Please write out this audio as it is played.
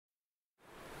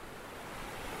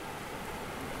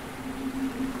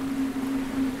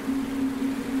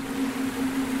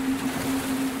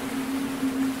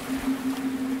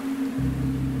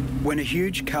When a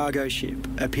huge cargo ship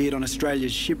appeared on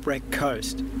Australia's shipwrecked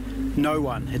coast, no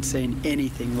one had seen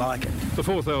anything like it. The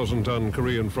 4,000-ton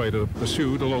Korean freighter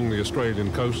pursued along the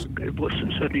Australian coast. It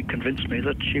certainly convinced me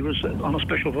that she was on a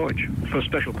special voyage for a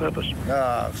special purpose.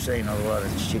 Oh, I've seen a lot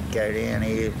of shit go down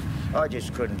here. I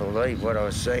just couldn't believe what I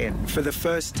was seeing. For the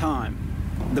first time,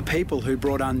 the people who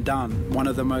brought undone one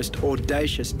of the most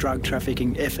audacious drug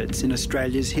trafficking efforts in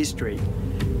Australia's history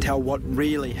tell what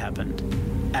really happened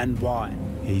and why.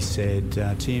 He said,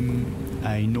 Tim,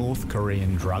 a North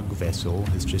Korean drug vessel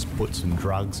has just put some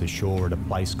drugs ashore at a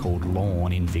place called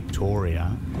Lorne in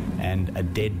Victoria, and a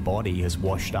dead body has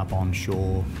washed up on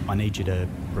shore. I need you to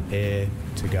prepare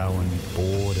to go and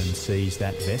board and seize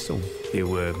that vessel. There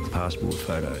were passport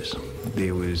photos.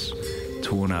 There was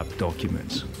torn up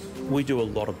documents. We do a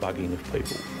lot of bugging of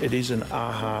people. It is an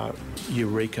aha,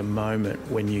 eureka moment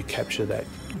when you capture that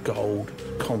gold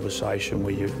conversation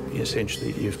where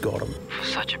you've got them. For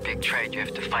such a big trade, you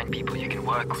have to find people you can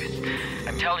work with.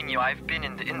 I'm telling you, I've been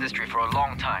in the industry for a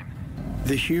long time.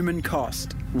 The human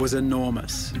cost was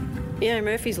enormous. You know,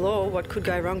 Murphy's Law, what could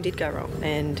go wrong did go wrong,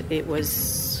 and it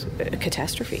was a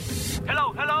catastrophe.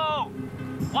 Hello, hello!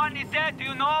 One is there, do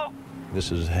you know?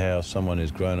 This is how someone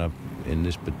has grown up in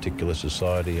this particular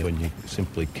society when you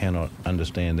simply cannot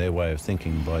understand their way of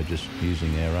thinking by just using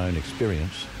our own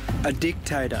experience. A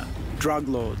dictator, drug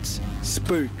lords,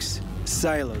 spooks,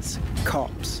 sailors,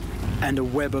 cops, and a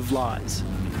web of lies.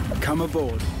 Come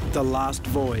aboard the last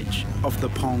voyage of the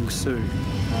Pong Su.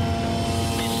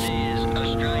 This is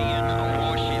Australia.